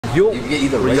Yo, you get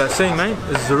either what you guys saying, man?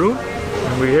 This is Zaru.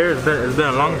 We're here. It's been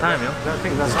a long time, yo.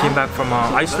 Just came back from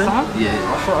Iceland. Yeah.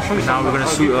 Now we're gonna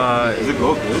shoot. Is it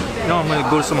good? No, I'm gonna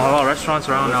go to some halal restaurants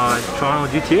around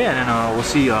Toronto, GTA, and then we'll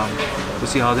see how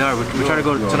they are. We try to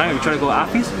go tonight. We try to go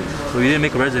Appy's, but we didn't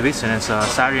make a reservation. It's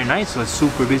Saturday night, so it's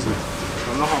super busy.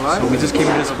 So we just came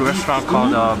to this restaurant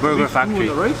called Burger Factory.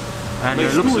 And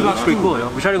it looks pretty cool, yo.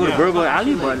 We tried to go to Burger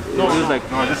Alley, but it was like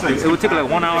it would take like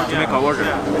 1 hour to make our order. So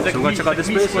we're gonna check out this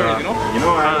place. Kind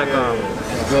of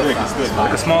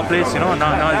like a small place, you know.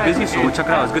 Now it's busy, so we'll check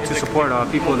it out. It's good to support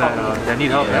people that need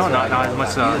help, you know. Not as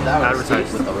much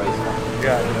advertised.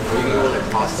 Yeah.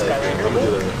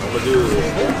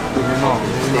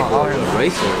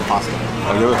 Rice or pasta?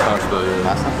 I'll give it pasta, yeah.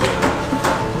 Pasta?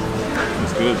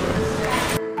 It's good, bro.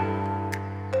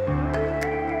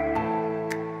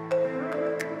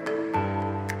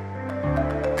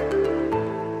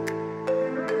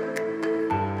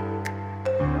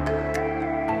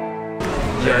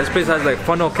 Yeah, this place has like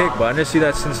funnel cake, but I didn't see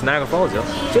that since Niagara Falls, yo.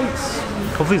 Jeez.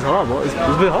 Hopefully it's halal, bro. It's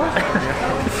a bit hot.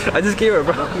 I just came here,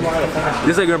 bro.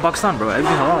 Just like you're in Pakistan, bro.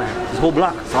 Everything's halal here. This whole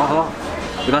block, it's all halal.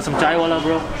 We got some chai wala,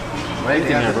 bro.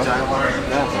 Everything here, bro.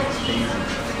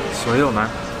 So yo, man.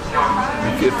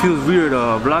 It feels weird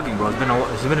vlogging, bro. It's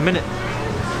been a minute.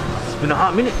 It's been a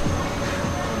hot minute.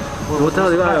 What the hell?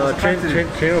 They got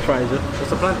trainer fries, yo. What's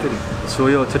the plan today? So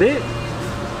yo, today,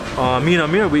 me and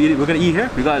Amir, we're gonna eat here.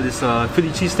 We got this Philly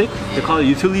cheesesteak. They call it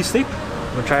utility steak.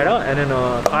 We're gonna try it out. And then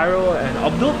Cairo and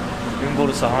Abdul, we're gonna go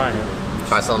to Sahan.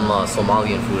 Try some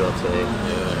Somalian food out today.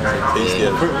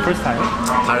 Yeah. First time.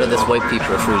 Tired of this white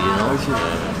people food, you know?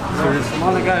 So this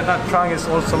Somali guy is not trying his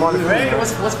own Somali food. Hey,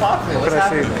 what's poppin'? What can I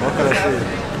say? What can I say?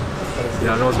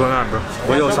 Yeah, I know what's going on, bro.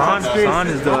 Well, yo, Sahan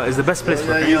is the best place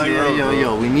for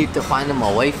Yo, we need to find him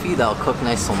a wifey that'll cook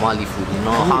nice Somali food, you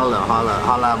know?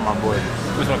 Holla, my boy.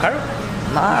 Which one, Cairo?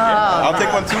 Nah. I'll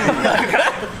take one too.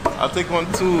 I'll take one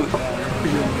too.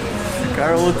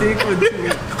 Cairo will take one too.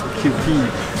 QP.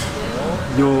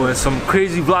 Yo, and some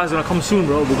crazy vlogs gonna come soon,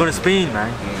 bro. We're going to Spain,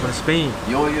 man. We're going to Spain.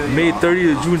 Yo. May 30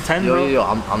 to June 10, bro. Yo,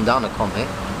 I'm down to come, eh?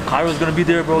 Cairo's gonna be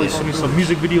there, bro. He's shooting some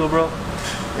music video, bro.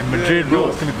 In Madrid, bro.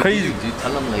 It's gonna be crazy. Dude,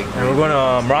 tell him like. And we're going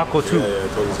to Morocco too.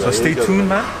 Totally. So stay tuned,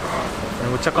 man. And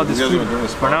we'll check out this food.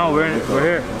 For now, we're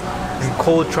here in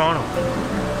cold Toronto.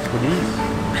 With these.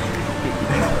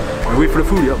 And wait for the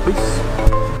food, yo, please.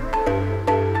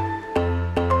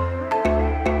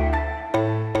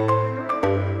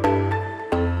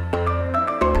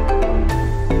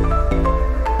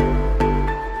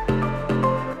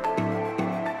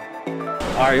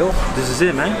 Alright, yo, this is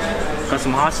it, man. Got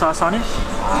some hot sauce on it,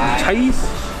 some cheese.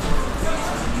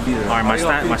 Alright,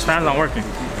 my stand's not working.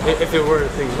 If it were a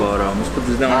thing. But let's put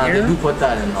this down here. They do put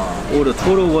that in. Oh, the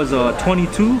total was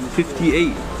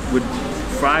 $22.58 with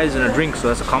fries and a drink, so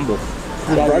that's a combo.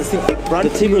 The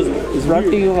table is brought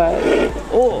to you by.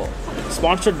 Oh,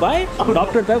 sponsored by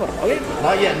Dr. Pepper. Okay.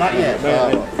 Not yet.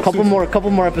 Couple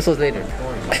more episodes later.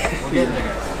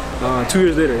 2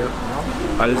 years later, yeah.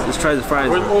 Alright, let's try the fries.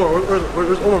 Where's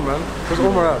Omar, man? Where's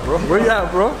Omar at, bro? Where you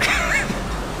at, bro?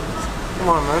 Come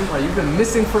on, man. Oh, you've been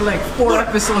missing for like 4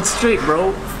 episodes straight,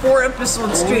 bro. 4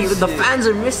 episodes straight. The fans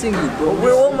are missing you, bro.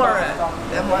 Where Omar at?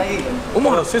 MIA.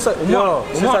 Omar, since I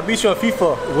beat you on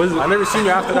FIFA, I never seen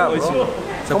you after that,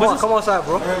 bro. Come outside,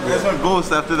 bro. There's no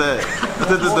ghost after that.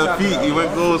 After the defeat, you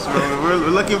went ghost, bro. We're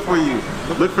looking for you.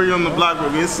 Look for you on the block, bro.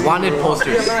 We see wanted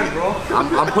posters.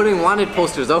 I'm putting wanted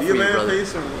posters up for you, brother.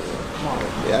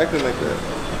 Yeah, acting like that.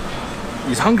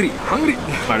 He's hungry.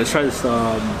 Alright, let's try this.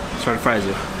 Let's try the fries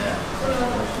here.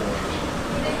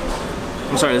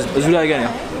 I'm sorry, let's do that again,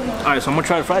 yeah. Alright, so I'm gonna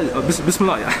try the fries.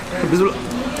 Bismillah, yeah. Bismillah.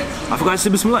 I forgot to say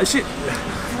Bismillah, shit.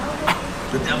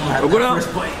 Good out.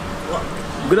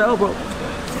 Good out, bro.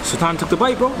 Sultan took the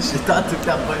bite, bro. Sultan took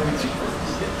that bite with you.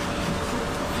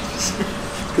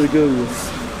 It's good.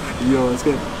 Yo, it's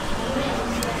good.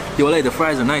 Yo, like the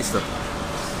fries are nice though.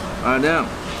 Alright, damn.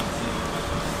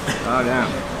 Oh damn.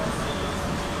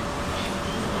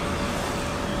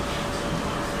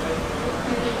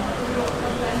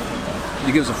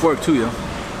 You give us a fork too, yo.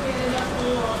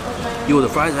 Yo, the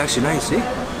fries are actually nice, eh?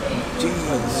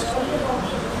 Jeez.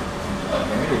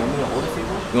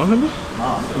 You want some, bro?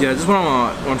 Yeah, this one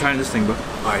I'm trying this thing, bro.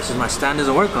 Alright, since my stand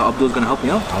doesn't work, Abdul's gonna help me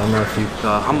out. I don't know if you...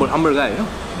 humble guy, yo.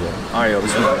 Yeah. Alright, yo,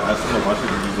 this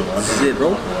is it, bro.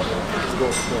 Let's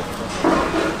go.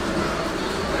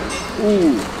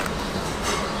 Ooh.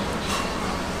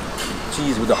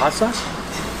 Cheese with the hot sauce?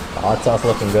 The hot sauce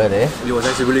looking good, eh? Yo, it's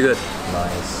actually really good.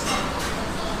 Nice.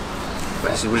 It's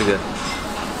actually really good.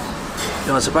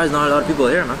 Yo, I'm surprised not a lot of people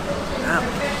are here, man. Damn.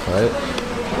 Right?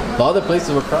 The other places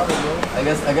were crowded, bro. I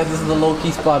guess this is the low-key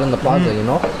spot in the plaza, you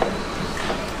know?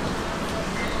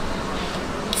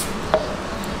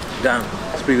 Damn,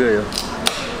 it's pretty good, yo.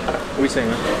 What are you saying,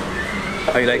 man?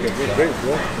 How you like it? Great,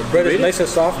 bro. The bread is nice and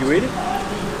soft. You rate it?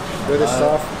 Bread is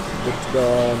soft.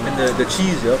 And the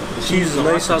cheese, yo. The cheese is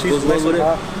nice. Sauce goes well with it.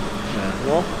 You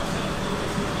know?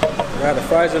 Yeah, the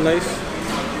fries are nice.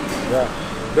 Yeah.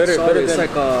 Better it's than...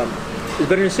 like, it's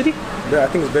better than City? Yeah, I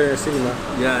think it's better than City, man.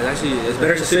 Yeah, actually, it's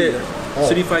better than City. Oh.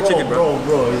 City fried chicken, bro.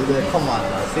 Bro, come on,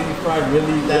 man. City fried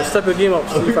really Yeah, step your game up.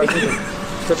 City fried chicken.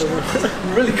 Step your game up.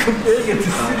 You're really comparing it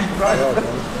to City fried.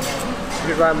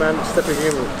 City fried, man. Step your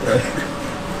game up.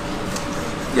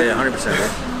 Yeah, 100%,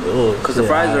 bro. Because the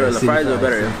fries are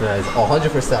better, yeah. Oh,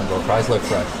 100%, bro. Fries look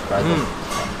fresh.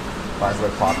 Fries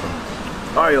look popping.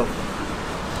 Alright, yo.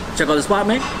 Check out the spot,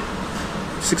 man.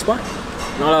 Sick spot.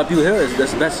 Not a lot of people here.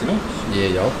 That's the best, you know? Yeah,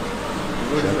 yo.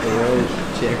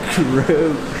 Check the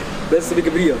road. Let's make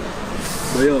a video.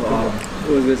 But yo, what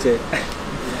was I gonna say?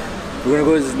 We're gonna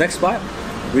go to this next spot.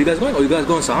 Where you guys going? Oh, you guys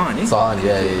going Sahan, eh? Sahan,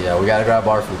 yeah. We gotta grab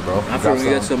our food, bro. After we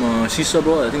get some shisha,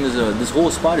 bro. I think there's this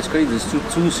whole spot is crazy. There's two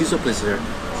shisha places here.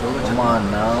 Come on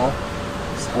now.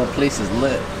 This whole place is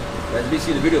lit. Let's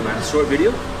see the video, man. Short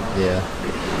video. Yeah.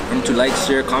 And to like,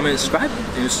 share, comment, subscribe.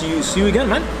 And see you again,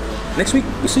 man. Next week,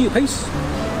 we'll see you. Peace.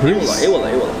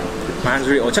 Man's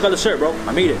real. Oh, check out the shirt, bro.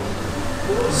 I made it.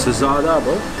 Cesada,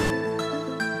 bro.